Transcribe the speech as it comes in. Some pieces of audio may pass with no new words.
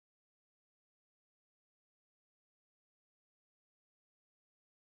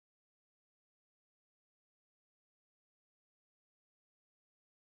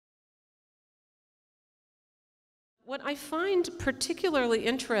What I find particularly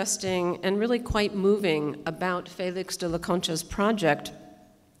interesting and really quite moving about Felix de la Concha's project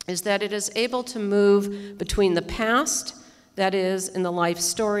is that it is able to move between the past, that is, in the life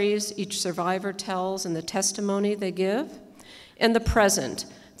stories each survivor tells and the testimony they give, and the present,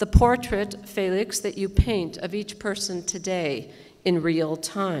 the portrait, Felix, that you paint of each person today in real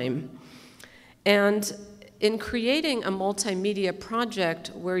time. And in creating a multimedia project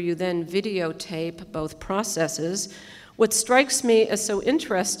where you then videotape both processes, what strikes me as so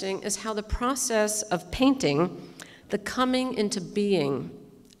interesting is how the process of painting, the coming into being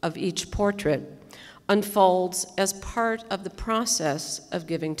of each portrait, unfolds as part of the process of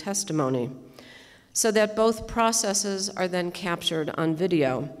giving testimony, so that both processes are then captured on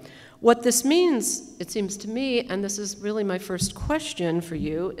video. What this means, it seems to me, and this is really my first question for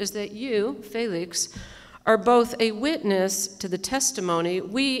you, is that you, Felix, are both a witness to the testimony.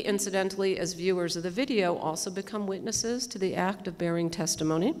 We, incidentally, as viewers of the video, also become witnesses to the act of bearing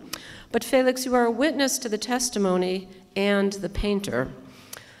testimony. But Felix, you are a witness to the testimony and the painter.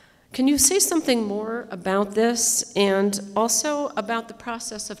 Can you say something more about this and also about the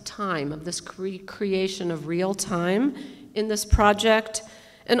process of time, of this creation of real time in this project?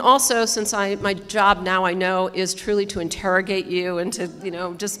 And also, since my job now, I know, is truly to interrogate you and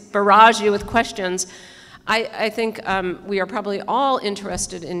to, just barrage you with questions, I think we are probably all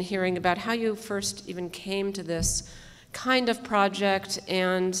interested in hearing about how you first even came to this kind of project.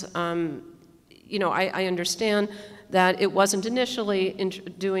 And, I understand that it wasn't initially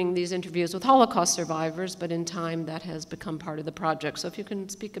doing these interviews with Holocaust survivors, but in time that has become part of the project. So if you can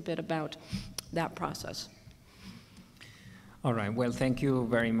speak a bit about that process. All right, well, thank you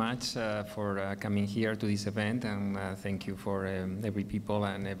very much for coming here to this event, and thank you for every people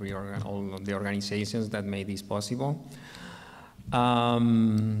and all of the organizations that made this possible.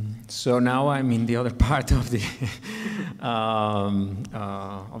 So now I'm in the other part of the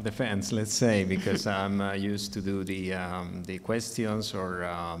fence, let's say, because I'm used to do the questions, or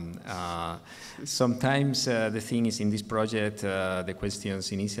sometimes the thing is in this project, the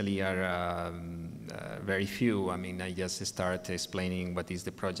questions initially are very few. I mean, I just start explaining what is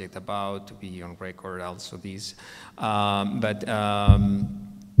the project about, to be on record also this.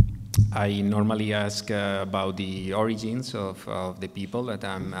 I normally ask about the origins of the people that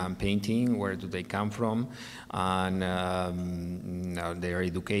I'm painting, where do they come from, and their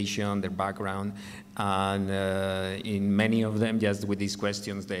education, their background. And in many of them, just with these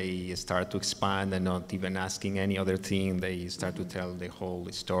questions, they start to expand and not even asking any other thing. They start to tell the whole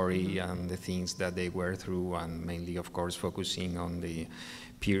story and the things that they were through, and mainly, of course, focusing on the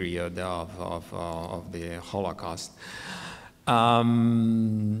period of the Holocaust.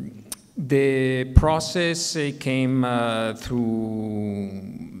 The process came through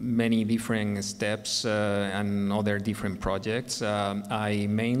many different steps and other different projects. I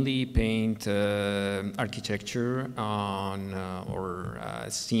mainly paint architecture on or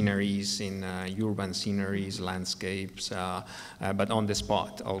sceneries in urban sceneries, landscapes, but on the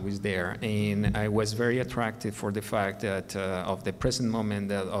spot, always there. And I was very attracted for the fact that of the present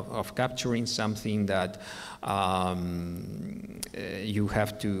moment of capturing something that you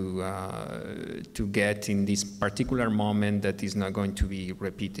have to get in this particular moment that is not going to be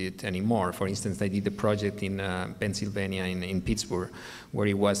repeated anymore. For instance, I did a project in Pennsylvania, in Pittsburgh, where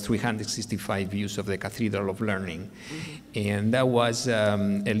it was 365 views of the Cathedral of Learning. And that was a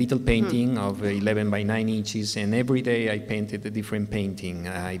little painting of 11 by 9 inches, and every day I painted a different painting.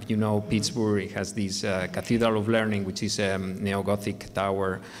 If you know Pittsburgh, it has this Cathedral of Learning, which is a neo-Gothic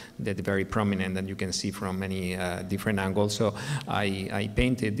tower that is very prominent that you can see from many different angles. So I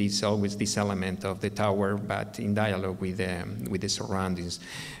painted always this element of the tower, but in dialogue with the surroundings.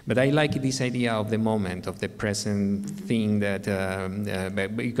 But I like this idea of the moment, of the present thing that,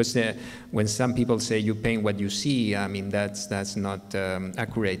 because when some people say you paint what you see, I mean, that's not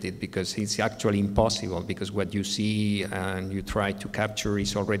accurate, because it's actually impossible, because what you see and you try to capture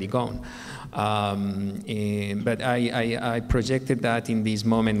is already gone. But I projected that in this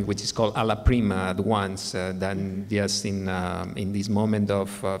moment, which is called alla prima, at once, then just in this moment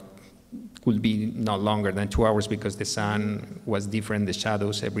of could be not longer than 2 hours, because the sun was different, the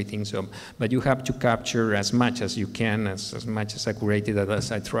shadows, everything. So, but you have to capture as much as you can, as much as accurate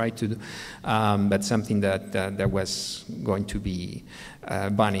as I tried to do. But something that was going to be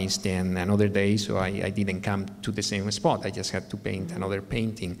vanished in another day, so I didn't come to the same spot. I just had to paint another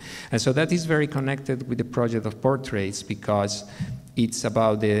painting. And so that is very connected with the project of portraits, because it's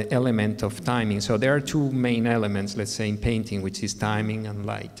about the element of timing. So there are two main elements, let's say, in painting, which is timing and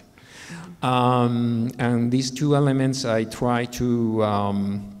light. And these two elements I try to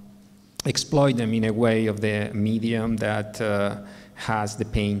exploit them in a way of the medium that has the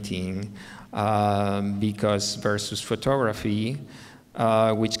painting, because versus photography,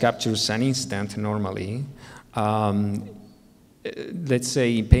 which captures an instant normally, let's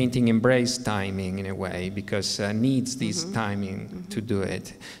say painting embraced timing in a way, because needs this timing to do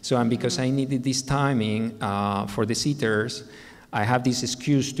it. So, and because I needed this timing for the sitters, I have this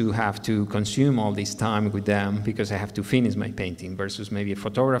excuse to have to consume all this time with them because I have to finish my painting, versus maybe a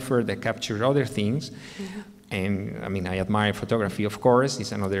photographer that captures other things. And I mean, I admire photography, of course,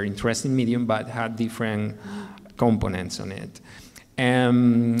 it's another interesting medium, but had different components on it.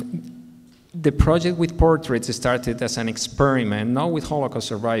 The project with portraits started as an experiment, not with Holocaust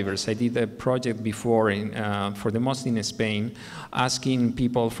survivors. I did a project before, for the most in Spain, asking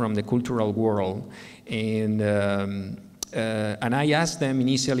people from the cultural world, and I asked them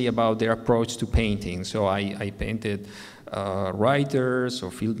initially about their approach to painting. So I painted writers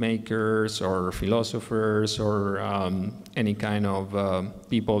or filmmakers or philosophers or any kind of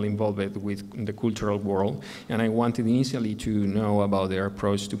people involved with the cultural world. And I wanted initially to know about their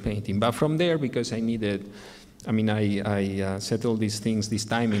approach to painting. But from there, because I needed, I mean, I settled these things, this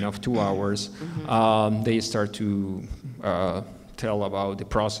timing of 2 hours, they start to tell about the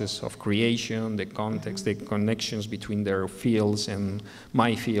process of creation, the context, the connections between their fields and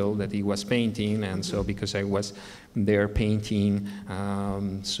my field that he was painting. And so because I was there painting,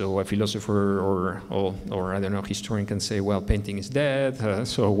 so a philosopher or I don't know, historian can say, well, painting is dead,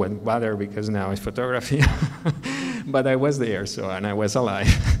 so wouldn't bother because now it's photography. But I was there, so, and I was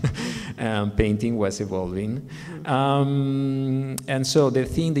alive. Painting was evolving. And so the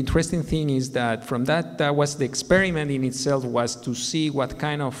interesting thing is that from that was the experiment in itself, was to see what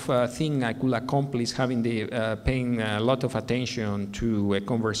kind of thing I could accomplish having paying a lot of attention to a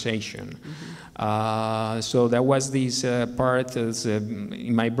conversation. So there was this part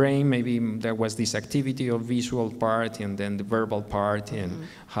in my brain, maybe there was this activity of visual part and then the verbal part and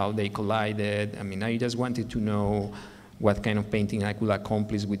how they collided. I mean, I just wanted to know what kind of painting I could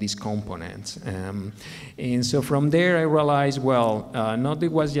accomplish with these components. And so from there I realized, well, not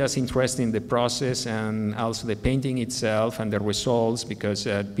it was just interested in the process and also the painting itself and the results, because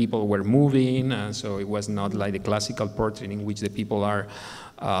people were moving, so it was not like the classical portrait in which the people are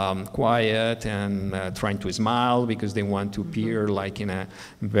quiet and trying to smile because they want to appear like in a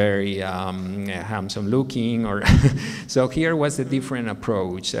very handsome looking, or so here was a different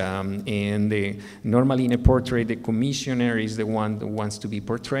approach. And normally in a portrait, the commissioner is the one that wants to be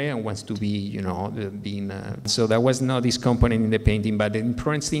portrayed and wants to be, you know, so that was not this component in the painting. But the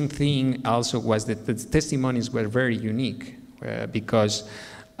interesting thing also was that the testimonies were very unique because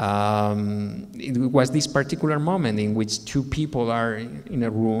it was this particular moment in which two people are in a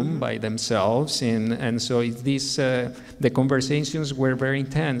room by themselves, and so the conversations were very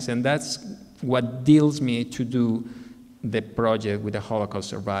intense, and that's what deals me to do the project with the Holocaust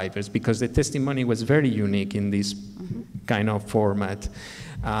survivors, because the testimony was very unique in this kind of format.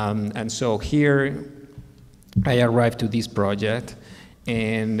 And so here I arrived to this project.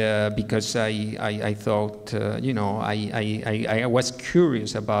 And because I thought, you know, I was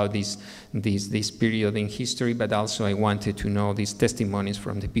curious about this period in history, but also I wanted to know these testimonies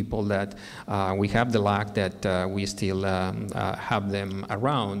from the people that we have the luck that we still have them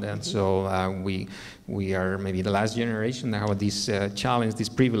around. And so we are maybe the last generation that have this challenge, this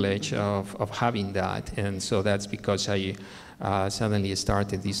privilege of having that. And so that's because I suddenly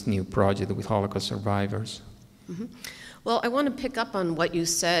started this new project with Holocaust survivors. Mm-hmm. Well, I want to pick up on what you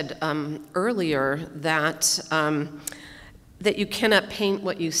said earlier, that that you cannot paint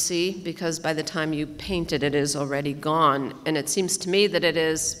what you see, because by the time you paint it, it is already gone. And it seems to me that it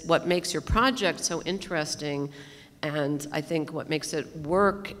is what makes your project so interesting, and I think what makes it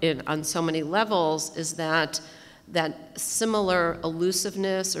work on so many levels is that similar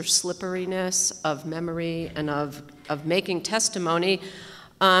elusiveness or slipperiness of memory and of making testimony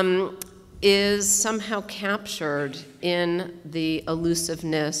is somehow captured in the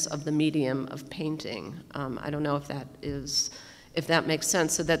elusiveness of the medium of painting. I don't know if that makes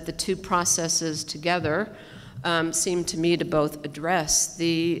sense, so that the two processes together seem to me to both address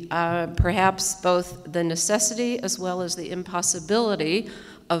perhaps both the necessity as well as the impossibility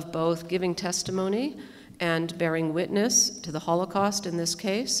of both giving testimony and bearing witness to the Holocaust in this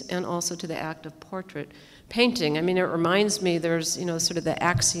case, and also to the act of portrait painting. I mean, it reminds me, there's, you know, sort of the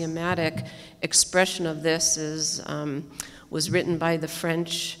axiomatic expression of this was written by the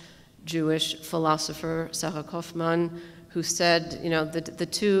French Jewish philosopher Sarah Kaufmann, who said, you know, the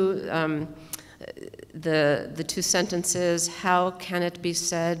two sentences, how can it be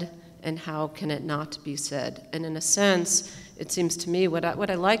said and how can it not be said? And in a sense, it seems to me, what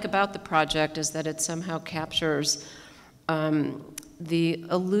I like about the project is that it somehow captures the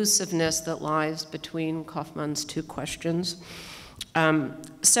elusiveness that lies between Kaufman's two questions.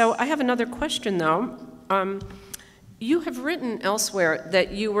 So I have another question, though. You have written elsewhere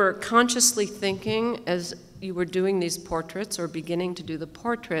that you were consciously thinking, as you were doing these portraits, or beginning to do the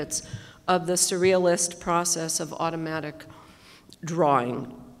portraits, of the surrealist process of automatic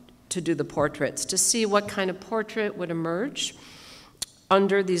drawing to do the portraits, to see what kind of portrait would emerge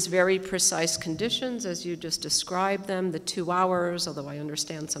under these very precise conditions, as you just described them, the 2 hours, although I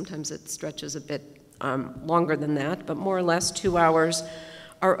understand sometimes it stretches a bit longer than that, but more or less 2 hours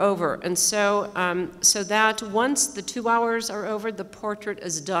are over. And so, so that once the 2 hours are over, the portrait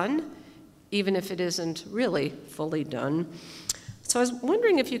is done, even if it isn't really fully done. So I was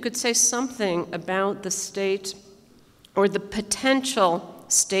wondering if you could say something about the state or the potential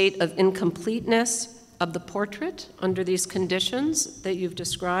state of incompleteness of the portrait under these conditions that you've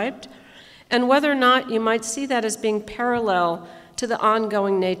described, and whether or not you might see that as being parallel to the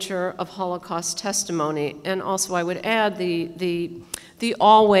ongoing nature of Holocaust testimony. And also I would add the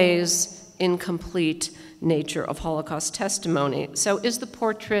always incomplete nature of Holocaust testimony. So is the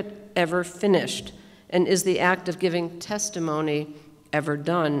portrait ever finished? And is the act of giving testimony ever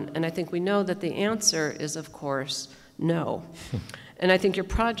done? And I think we know that the answer is, of course, no. And I think your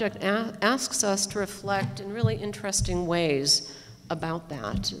project asks us to reflect in really interesting ways about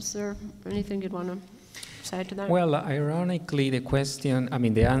that. Is there anything you'd want to say to that? Well, ironically, the question, I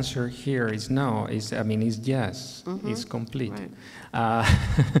mean, the answer here is no, is yes, it's complete. Right.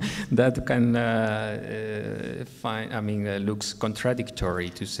 That can looks contradictory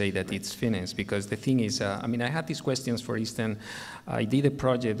to say that it's finished, because the thing is, I had these questions. For instance, I did a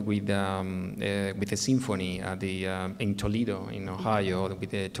project with a symphony at in Toledo, in Ohio, with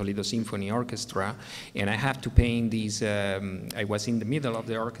the Toledo Symphony Orchestra, and I have to paint these. I was in the middle of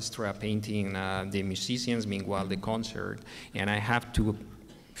the orchestra painting the musicians, meanwhile the concert, and I have to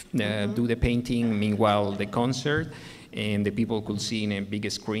do the painting meanwhile the concert. And the people could see in a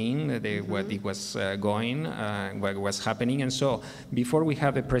big screen what it was what was happening. And so before we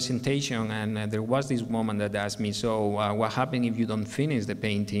have a presentation, and there was this woman that asked me, so what happens if you don't finish the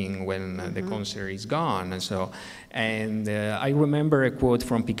painting when the concert is gone? And so, I remember a quote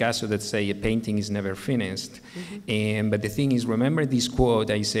from Picasso that say, a painting is never finished. But the thing is, remember this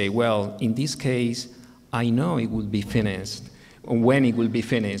quote, I say, well, in this case, I know it will be finished. When it will be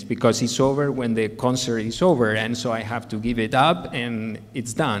finished, because it's over when the concert is over, and so I have to give it up and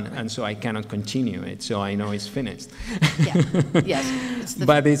it's done, and so I cannot continue it, so I know it's finished. Yeah. Yes.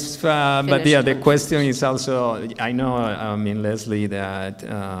 But yeah, the question is also, I know, Leslie, that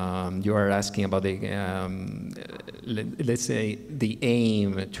you are asking about the, let's say, the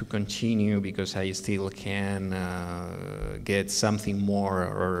aim to continue, because I still can get something more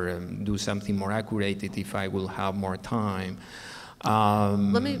or do something more accurate if I will have more time.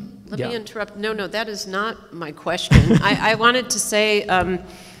 Let me interrupt. No, that is not my question. I wanted to say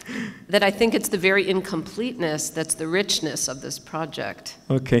that I think it's the very incompleteness that's the richness of this project.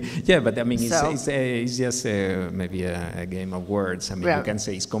 Okay, yeah, but it's just maybe a game of words. You can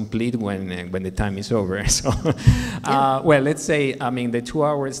say it's complete when the time is over. So, well, let's say, the 2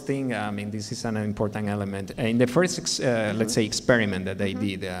 hours thing, this is an important element. In the first, let's say, experiment that I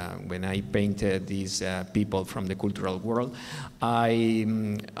did when I painted these people from the cultural world, I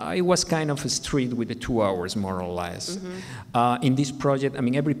was kind of strict with the 2 hours, more or less. In this project,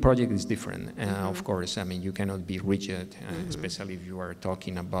 every project is different, of course. You cannot be rigid, especially if you are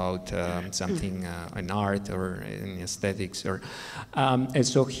talking about something, an art or in aesthetics. And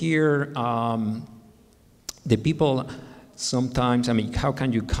so here, the people sometimes, how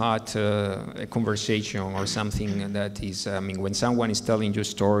can you cut a conversation or something that is, when someone is telling you a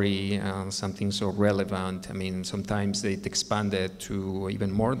story, something so relevant, sometimes it expanded to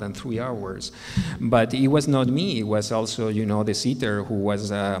even more than 3 hours. But it was not me, it was also, the sitter who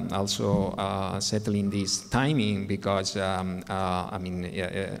was also settling this timing, because, of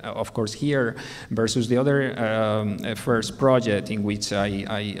course here, versus the other first project in which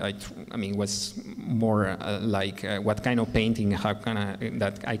I was more like what kind of painting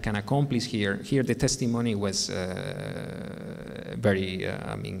that I can accomplish here. Here the testimony was very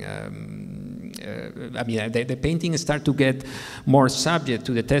I mean, the painting started to get more subject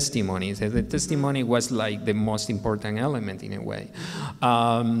to the testimonies. The testimony was like the most important element in a way.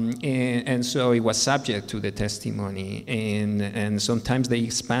 And so it was subject to the testimony, and sometimes they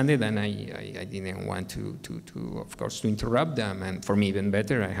expanded, and I didn't want to, of course, to interrupt them, and for me even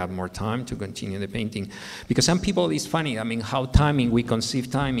better, I had more time to continue the painting. Because some people, it's funny, I mean, how timing, we conceive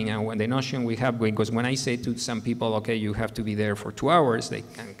timing, and when the notion we have, because when I say to some people, okay, you have to be there for 2 hours, they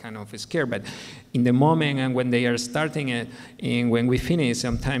can kind of scare, but in the moment and when they are starting it, and when we finish,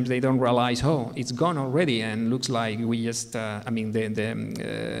 sometimes they don't realize, oh, it's gone already, and looks like we just, I mean,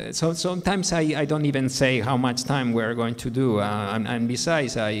 so sometimes I don't even say how much time we're going to do, and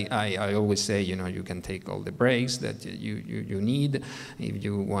besides, I always say, you know, you can take all the breaks that you need. If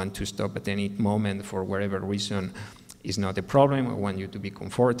you want to stop at any moment for whatever reason, it's not a problem. I want you to be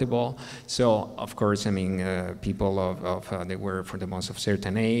comfortable. So, of course, I mean, people they were for the most of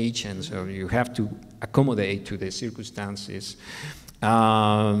certain age, and so you have to accommodate to the circumstances.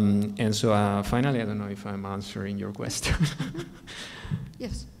 And so, finally, I don't know if I'm answering your question.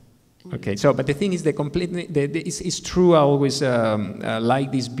 Yes. Okay, so, but the thing is, it's true, I always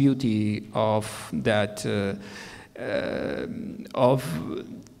like this beauty of that,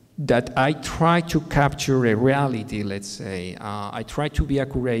 that I try to capture a reality, let's say. I try to be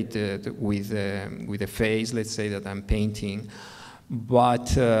accurate with the face, let's say, that I'm painting,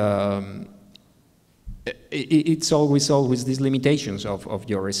 but it's always these limitations of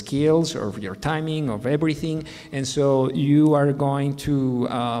your skills, of your timing, of everything, and so you are going to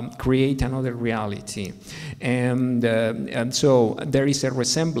create another reality, and so there is a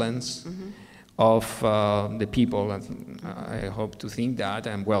resemblance of the people. I hope to think that,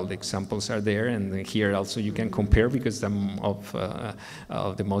 and well, the examples are there, and here also you can compare, because some of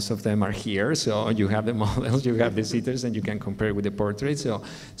the most of them are here. So you have the models, you have the sitters, and you can compare with the portraits.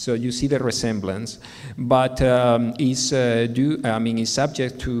 So you see the resemblance, but is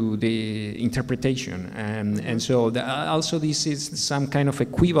subject to the interpretation, and so also this is some kind of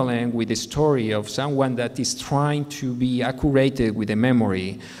equivalent with the story of someone that is trying to be accurate with the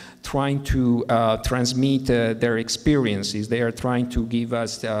memory, trying to transmit their experiences. They are trying to give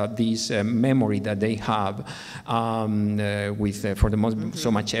us this memory that they have with, for the most,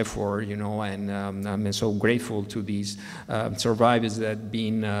 so much effort, you know, and I'm so grateful to these survivors that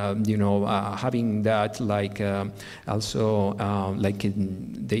been, you know, having that like also like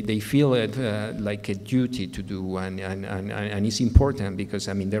they feel it like a duty to do, and it's important, because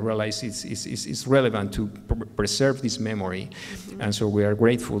I mean they realize it's relevant to preserve this memory, and so we are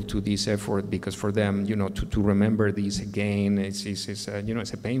grateful to this effort, because for them, you know, to remember this again, it's you know,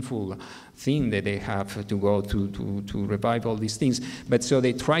 it's a painful thing that they have to go to revive all these things. But so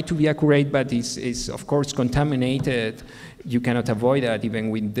they try to be accurate, but it's of course contaminated. You cannot avoid that, even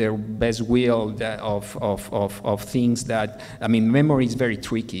with their best will, of things that, I mean, memory is very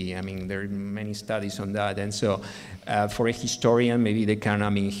tricky. I mean, there are many studies on that, and so for a historian, maybe they can, I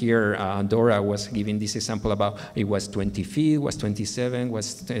mean, here Dora was giving this example about it was 20 feet, was 27,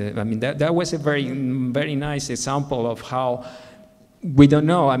 was, I mean, that was a very, very nice example of how we don't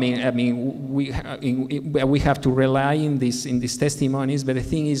know. I mean, we have to rely in these testimonies. But the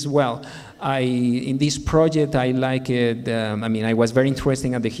thing is, well, in this project, I like it. I mean, I was very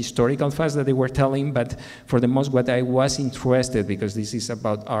interested in the historical facts that they were telling. But for the most, what I was interested, because this is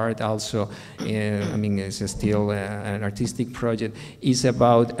about art also. I mean, it's still an artistic project. Is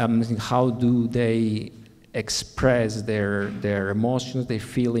about how do they express their emotions, their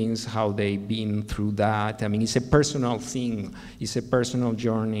feelings, how they've been through that. I mean, it's a personal thing. It's a personal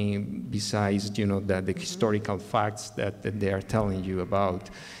journey, besides, you know, the historical facts that they are telling you about.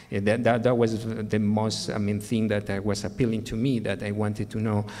 That was the most, I mean, thing that was appealing to me, that I wanted to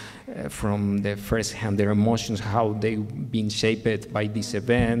know from the first hand their emotions, how they've been shaped by these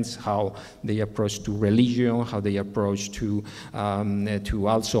events, how they approach to religion, how they approach to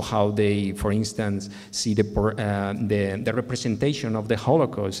also how they, for instance, see the representation of the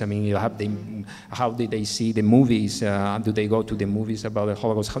Holocaust. I mean, you have how did they see the movies? Do they go to the movies about the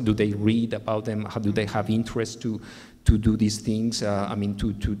Holocaust? How do they read about them? How do they have interest to do these things? I mean,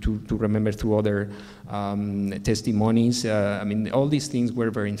 to remember through other testimonies. I mean, all these things were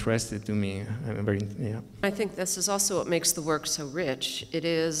very interesting to me. I think this is also what makes the work so rich. It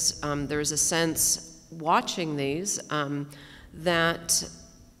is, there's a sense watching these that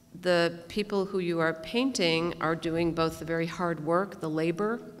the people who you are painting are doing both the very hard work, the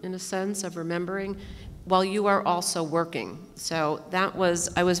labor, in a sense, of remembering, while you are also working. So that was,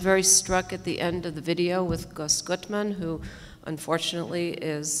 I was very struck at the end of the video with Gus Gutman, who unfortunately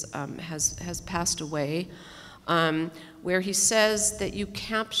has passed away. where he says that you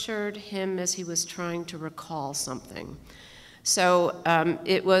captured him as he was trying to recall something. So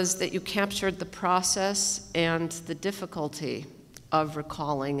it was that you captured the process and the difficulty of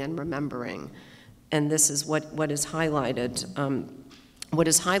recalling and remembering. And this is what is highlighted. What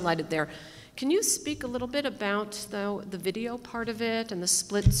is highlighted there. Can you speak a little bit about the video part of it and the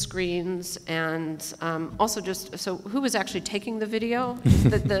split screens, and also just, so who was actually taking the video?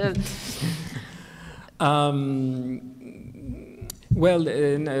 Well,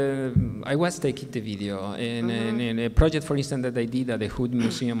 I was taking the video in a project, for instance, that I did at the Hood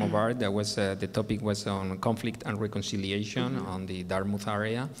Museum of Art. That was the topic was on conflict and reconciliation on the Dartmouth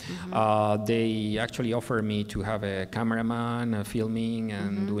area. They actually offered me to have a cameraman filming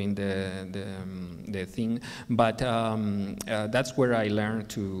and doing the thing, but that's where I learned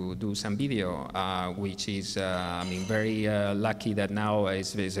to do some video, which is, I mean, very lucky that now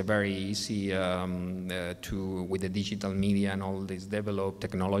is a very easy to, with the digital media and all this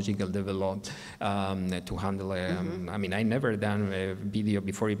technological develop to handle. I mean, I never done a video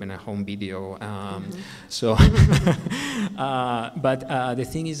before, even a home video. So, but the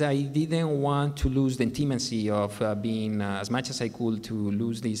thing is, I didn't want to lose the intimacy of being, as much as I could, to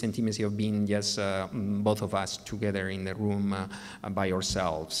lose this intimacy of being just both of us together in the room by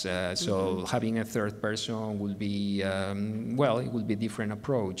ourselves. So having a third person would be, well, it would be a different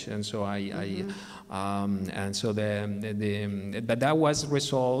approach. And so and so but that was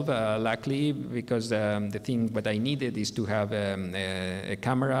resolved, luckily, because the thing what I needed is to have a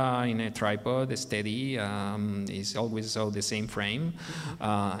camera in a tripod, steady, is always the same frame,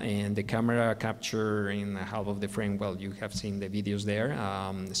 and the camera capture in half of the frame. Well, you have seen the videos there.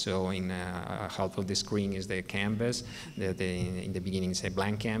 So in half of the screen is the canvas. In the beginning is a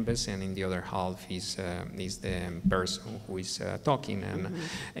blank canvas, and in the other half is the person who is talking.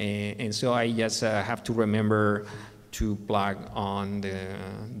 And so I just have to remember to plug on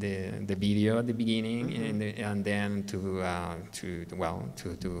the video at the beginning, and then to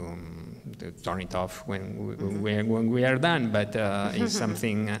turn it off when we are done. But it's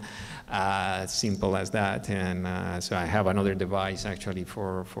something simple as that. And so I have another device actually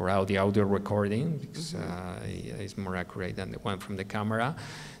for audio recording, because it's more accurate than the one from the camera.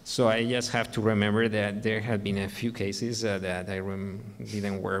 So I just have to remember that there have been a few cases that I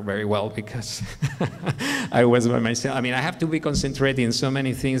didn't work very well, because I was by myself. I mean, I have to be concentrating on so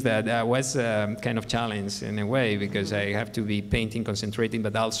many things that was kind of challenge in a way, because I have to be painting, concentrating,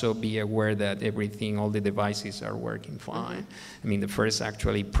 but also be aware that everything, all the devices are working fine. I mean, the first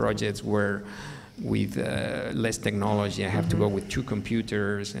actually projects were with less technology. I have to go with 2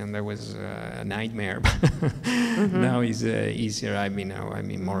 computers, and that was a nightmare. Now it's easier. I mean, now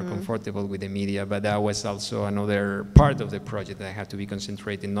I'm more comfortable with the media, but that was also another part of the project that I had to be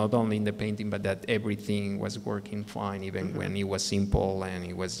concentrating, not only in the painting, but that everything was working fine, even when it was simple, and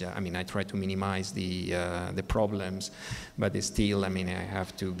it was, I mean, I try to minimize the problems, but still, I mean, I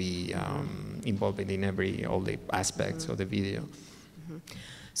have to be involved in all the aspects of the video.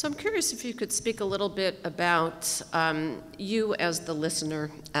 So I'm curious if you could speak a little bit about you as the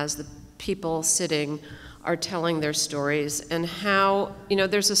listener, as the people sitting are telling their stories, and how, you know,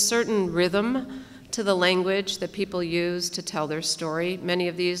 there's a certain rhythm to the language that people use to tell their story. Many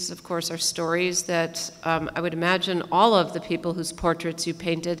of these, of course, are stories that I would imagine all of the people whose portraits you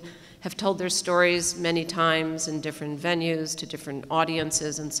painted have told their stories many times in different venues to different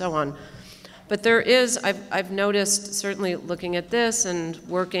audiences and so on. But there is, I've noticed, certainly looking at this and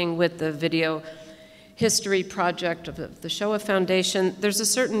working with the video history project of the Shoah Foundation, there's a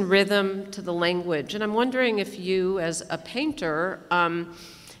certain rhythm to the language. And I'm wondering if you, as a painter,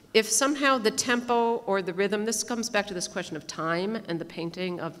 if somehow the tempo or the rhythm, this comes back to this question of time and the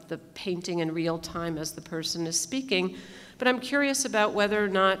painting in real time as the person is speaking, but I'm curious about whether or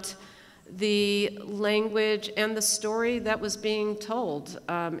not the language and the story that was being told,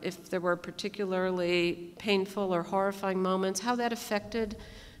 if there were particularly painful or horrifying moments, how that affected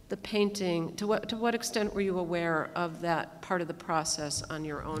the painting. To what extent were you aware of that part of the process on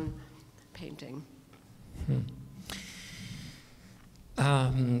your own painting?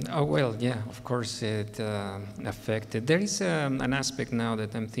 Oh, well, yeah, of course it affected. There is an aspect now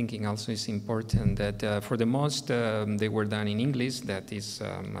that I'm thinking also is important, that for the most they were done in English, that is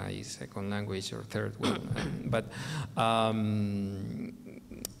my second language or third one. But I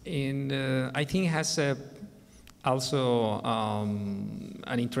think it has also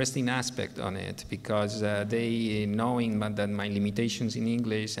an interesting aspect on it, because they, knowing that my limitations in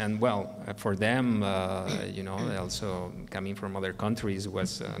English, and well, for them, you know, also coming from other countries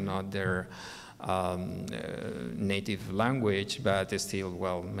was not their native language, but still,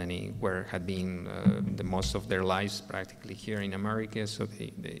 well, many had been the most of their lives practically here in America, so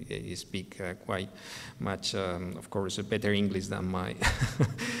they speak quite much, of course, better English than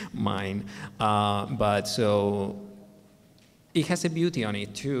mine. But so it has a beauty on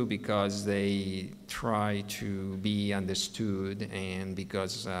it too, because they try to be understood, and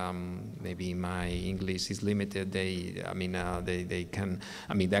because maybe my English is limited, they can,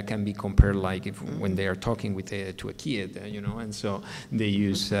 that can be compared like when they are talking to a kid, and so they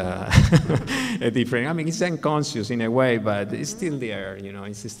use a different, it's unconscious in a way, but it's still there,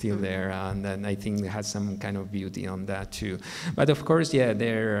 it's still there, and then I think it has some kind of beauty on that too. But of course, yeah,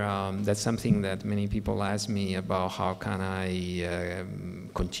 that's something that many people ask me about, how can I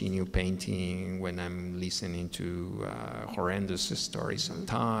continue painting when I'm listening to horrendous stories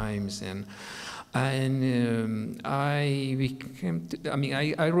sometimes, and I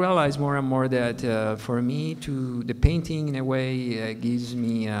realize more and more that for me, the painting in a way gives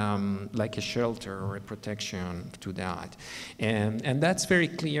me like a shelter or a protection to that, and that's very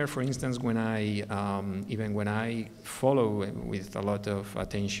clear. For instance, when even when I follow with a lot of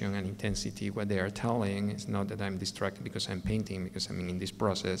attention and intensity what they are telling, it's not that I'm distracted because I'm painting, because in this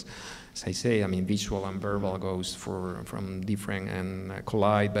process, as I say, visual and verbal goes from different and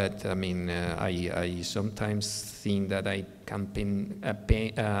collide, but I sometimes think that I can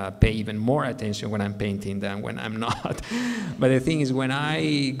pay even more attention when I'm painting than when I'm not. But the thing is, when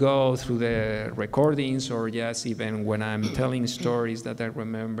I go through the recordings, or just even when I'm telling stories that I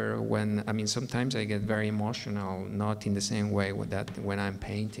remember, sometimes I get very emotional, not in the same way when I'm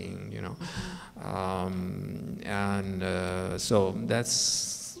painting, so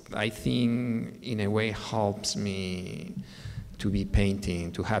that's, I think, in a way helps me to be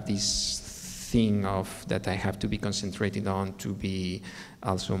painting, to have this thing of that I have to be concentrated on, to be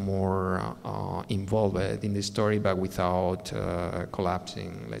also more involved in the story, but without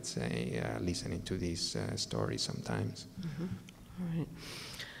collapsing, let's say, listening to these stories sometimes. All right.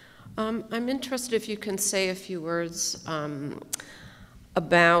 I'm interested if you can say a few words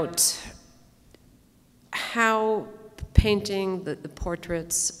about how painting the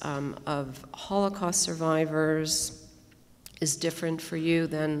portraits of Holocaust survivors is different for you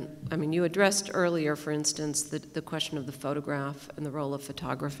than, you addressed earlier, for instance, the question of the photograph and the role of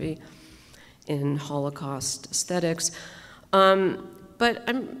photography in Holocaust aesthetics. But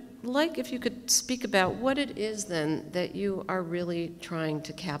I'm like if you could speak about what it is then that you are really trying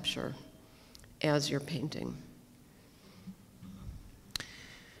to capture as you're painting.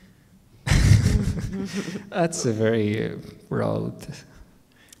 That's a very broad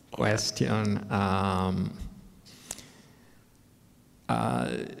question.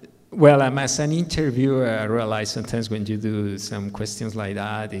 Well, as an interviewer, I realize sometimes when you do some questions like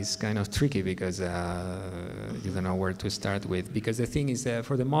that, it's kind of tricky because you don't know where to start with. Because the thing is that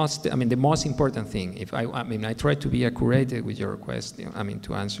for the most important thing, if I try to be accurate with your question,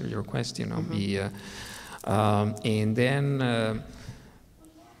 to answer your question, and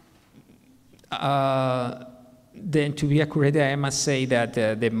then to be accurate, I must say that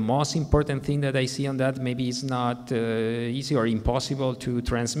the most important thing that I see on that maybe is not easy or impossible to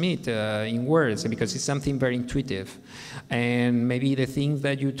transmit in words, because it's something very intuitive. And maybe the things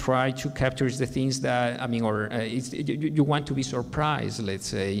that you try to capture is the things that, you want to be surprised, let's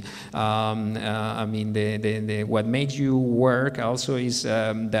say. What makes you work also is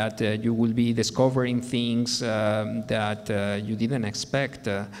that you will be discovering things that you didn't expect,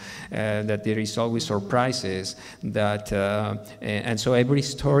 that there is always surprises. And so every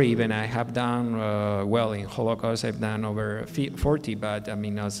story, even I have done, in Holocaust I've done over 40, but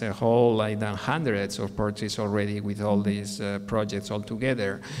as a whole I've done hundreds of portraits already with all these projects all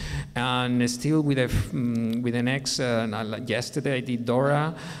together. And still with the next, yesterday I did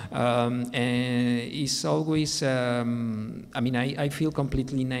Dora, and it's always, I feel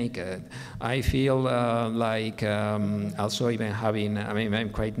completely naked. I feel like also even having, I'm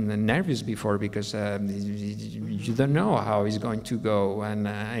quite nervous before because you don't know how it's going to go,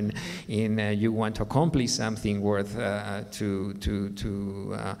 and you want to accomplish something worth and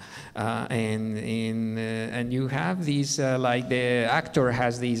you have these like the actor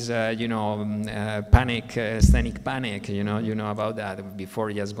has these panic, scenic panic, you know about that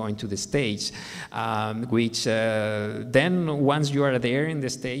before just going to the stage, which then once you are there in the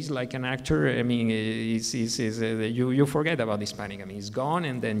stage like an actor, you forget about this panic. It's gone,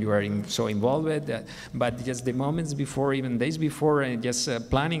 and then you are so involved with that. But just the moment moments before, even days before, and just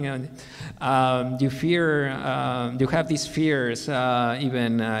planning, and you fear, you have these fears.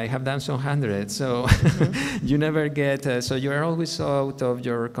 Even I have done some hundreds, so you never get. So you are always out of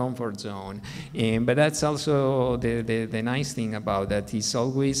your comfort zone. But that's also the nice thing about that. It's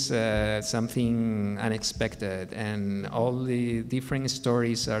always something unexpected, and all the different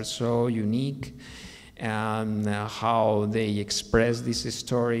stories are so unique. And how they express these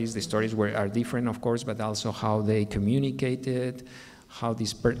stories. The stories are different, of course, but also how they communicate it, how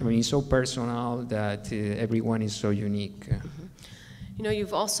this, it's so personal that everyone is so unique. You know,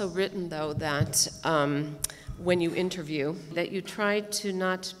 you've also written, though, that when you interview, that you try to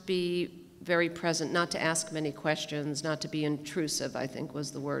not be very present, not to ask many questions, not to be intrusive, I think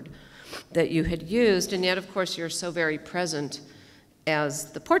was the word that you had used, and yet, of course, you're so very present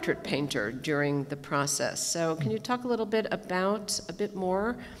as the portrait painter during the process. So can you talk a bit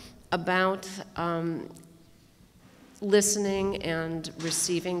more about listening and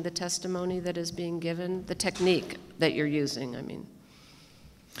receiving the testimony that is being given, the technique that you're using, I mean?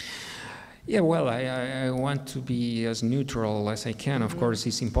 Yeah, well, I want to be as neutral as I can. Of course,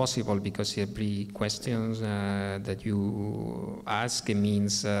 it's impossible because every question that you ask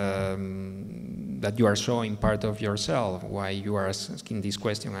means that you are showing part of yourself, why you are asking this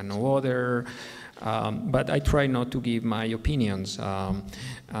question and no other. But I try not to give my opinions. I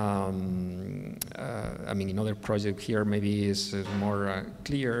mean, in other projects here, maybe it's more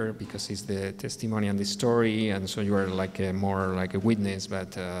clear because it's the testimony and the story, and so you are like more like a witness.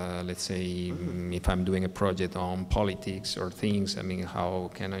 But let's say if I'm doing a project on politics or things, I mean,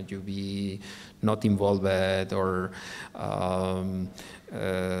 how can you be not involved or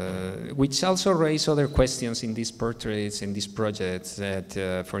which also raise other questions in these portraits, in these projects that,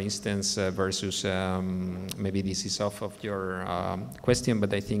 for instance, versus, maybe this is off of your question,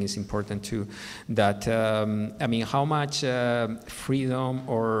 but I think it's important too, that, I mean, how much freedom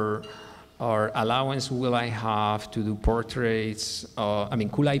or allowance will I have to do portraits? I mean,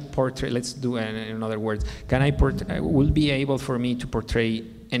 could I portray, let's do in other words, can I will be able for me to portray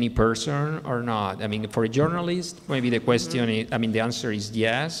any person or not? I mean, for a journalist, maybe the question is, I mean, the answer is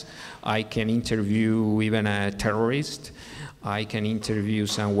yes. I can interview even a terrorist. I can interview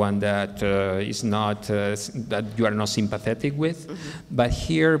someone that is not, that you are not sympathetic with. But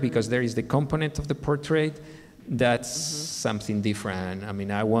here, because there is the component of the portrait, that's something different. I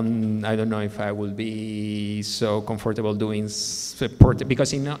mean, I don't know if I will be so comfortable doing a portrait,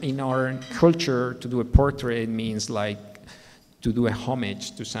 because in our culture, to do a portrait means like to do a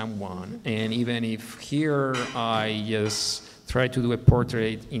homage to someone. And even if here I just try to do a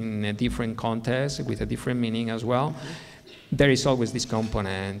portrait in a different context with a different meaning as well, there is always this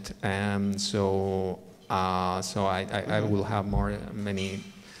component. So I will have many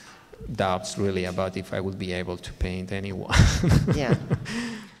doubts really about if I would be able to paint anyone. Yeah.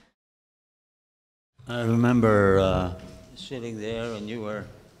 I remember sitting there and you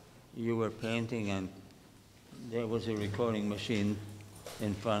were painting and there was a recording machine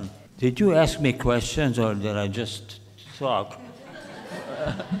in front. Did you ask me questions or did I just talk?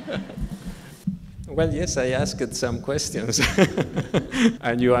 Well, yes, I asked some questions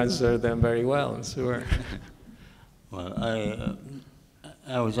and you answered them very well, sure. Well,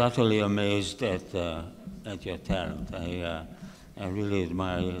 I was utterly amazed at your talent. I really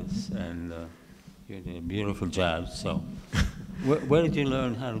admire it, and you did a beautiful job. So, where did you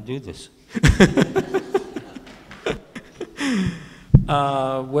learn how to do this?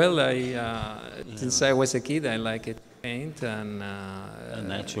 Well, since I was a kid, I like to paint and a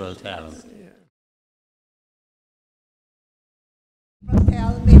natural talent.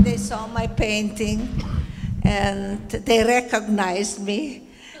 Tell me they saw my painting and they recognized me.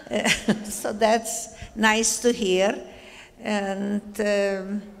 So that's nice to hear. And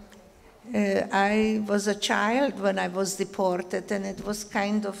I was a child when I was deported, and it was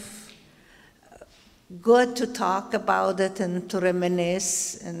kind of good to talk about it and to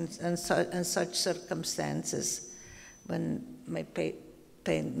reminisce in such circumstances when my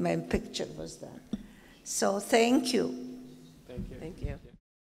picture was done. So thank you. Thank you. Thank you.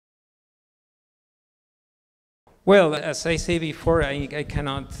 Well, as I say before, I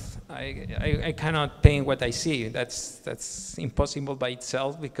cannot paint what I see. That's impossible by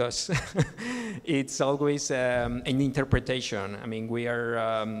itself because it's always an interpretation. I mean, we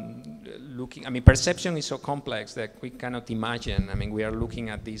are looking. I mean, perception is so complex that we cannot imagine. I mean, we are looking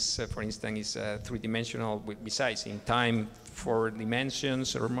at this, for instance, is three-dimensional. Besides, in time, 4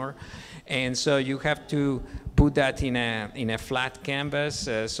 dimensions or more, and so you have to put that in a flat canvas.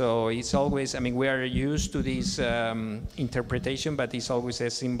 So it's always, I mean, we are used to this interpretation, but it's always a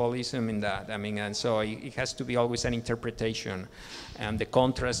symbolism in that. I mean, and so it has to be always an interpretation. And the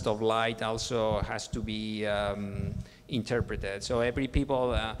contrast of light also has to be interpreted. So every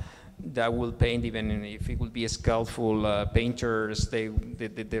people that will paint, even if it will be skillful painters,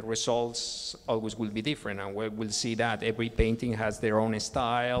 the results always will be different, and we'll see that every painting has their own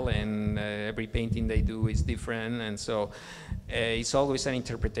style, and every painting they do is different, and so it's always an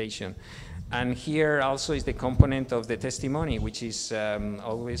interpretation. And here also is the component of the testimony, which is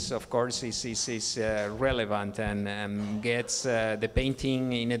always, of course, is relevant and gets the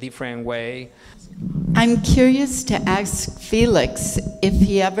painting in a different way. I'm curious to ask Felix if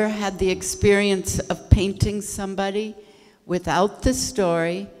he ever had the experience of painting somebody without the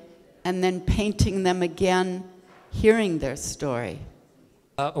story and then painting them again, hearing their story.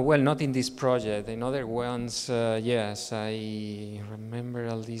 Well, not in this project. In other ones, yes, I remember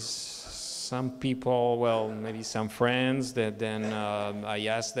at least some people, well, maybe some friends that then I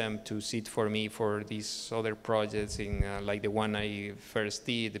asked them to sit for me for these other projects, in like the one I first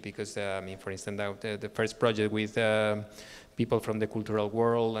did, because I mean, for instance, the first project with people from the cultural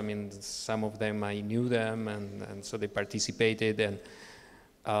world. I mean, some of them I knew them, and so they participated. And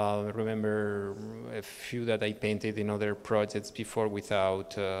remember a few that I painted in other projects before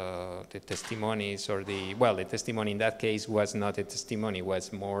without the testimonies, or the testimony in that case was not a testimony,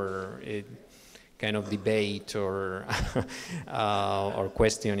 was more a kind of debate or or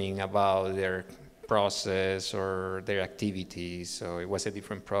questioning about their process or their activities. So it was a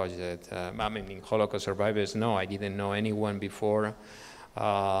different project. I mean, in Holocaust survivors, no, I didn't know anyone before.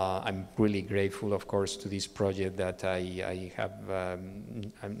 I'm really grateful, of course, to this project that I have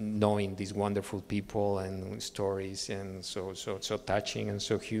knowing these wonderful people and stories, and so touching and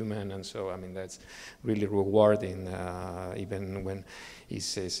so human, and so I mean that's really rewarding, even when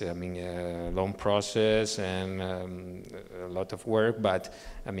it's I mean a long process and a lot of work, but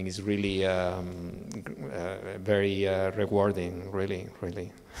I mean it's really very rewarding, really.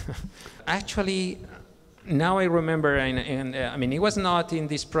 Actually. Now I remember, and I mean, it was not in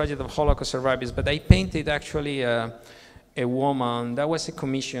this project of Holocaust survivors, but I painted actually a woman. That was a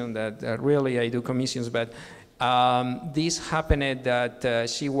commission that really I do commissions, but this happened that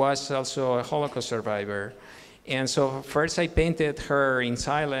she was also a Holocaust survivor. And so first I painted her in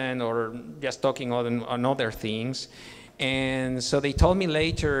silent or just talking on other things. And so they told me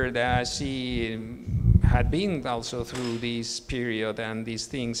later that she had been also through this period and these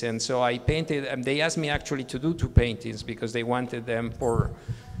things. And so I painted, and they asked me actually to do 2 paintings because they wanted them for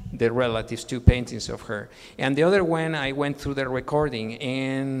the relatives, 2 paintings of her. And the other one, I went through the recording,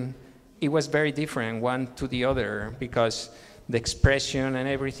 and it was very different one to the other, because the expression and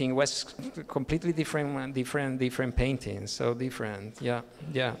everything was completely different paintings, so different. Yeah,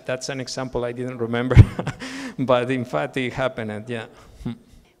 that's an example I didn't remember, but in fact it happened, yeah.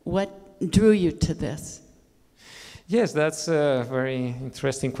 What drew you to this? Yes, that's a very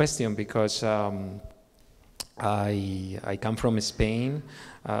interesting question, because I come from Spain.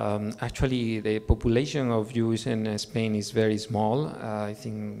 Actually, the population of Jews in Spain is very small. I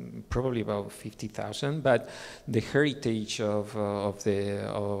think probably about 50,000. But the heritage of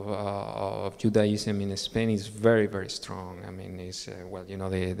Judaism in Spain is very, very strong. I mean, it's well, you know,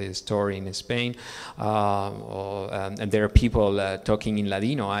 the story in Spain, and there are people talking in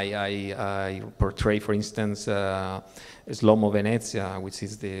Ladino. I portray, for instance, Slomo Venezia, which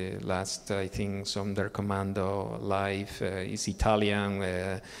is the last, I think, Sonderkommando live, is Italian.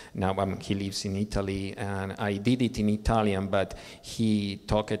 Now he lives in Italy, and I did it in Italian, but he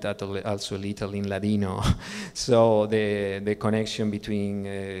talked also a little in Ladino. So the connection between,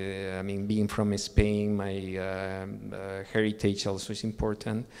 I mean, being from Spain, my heritage also is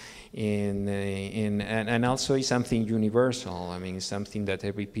important, and also is something universal. I mean, it's something that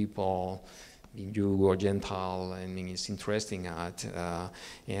every people, Jew or Gentile, I mean, it's interesting at,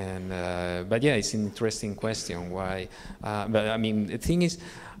 but yeah, it's an interesting question why. But I mean, the thing is,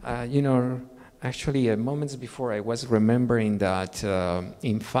 you know, actually, moments before I was remembering that,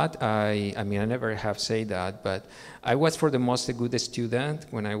 in fact, I mean, I never have said that, but I was for the most a good student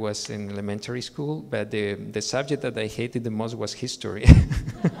when I was in elementary school, but the subject that I hated the most was history.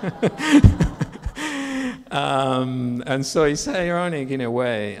 And so it's ironic in a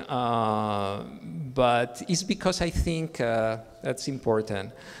way, but it's because I think that's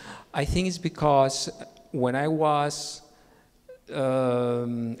important. I think it's because when I was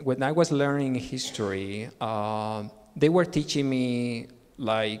learning history, they were teaching me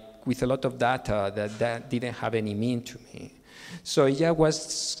like with a lot of data that didn't have any meaning to me. So yeah, it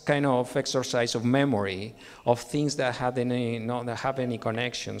was kind of exercise of memory of things that had that have any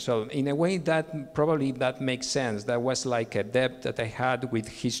connection. So in a way, that probably that makes sense. That was like a depth that I had with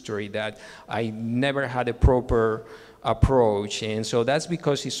history that I never had a proper approach. And so that's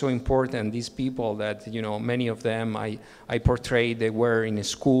because it's so important. These people that, you know, many of them I portrayed, they were in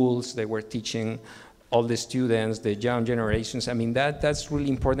schools, they were teaching all the students, the young generations. I mean, that's really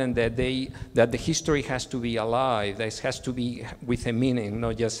important that the history has to be alive. It has to be with a meaning,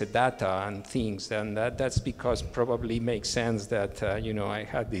 not just a data and things. And that's because probably makes sense that you know, I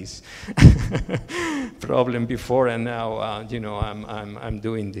had this problem before, and now you know, I'm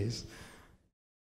doing this.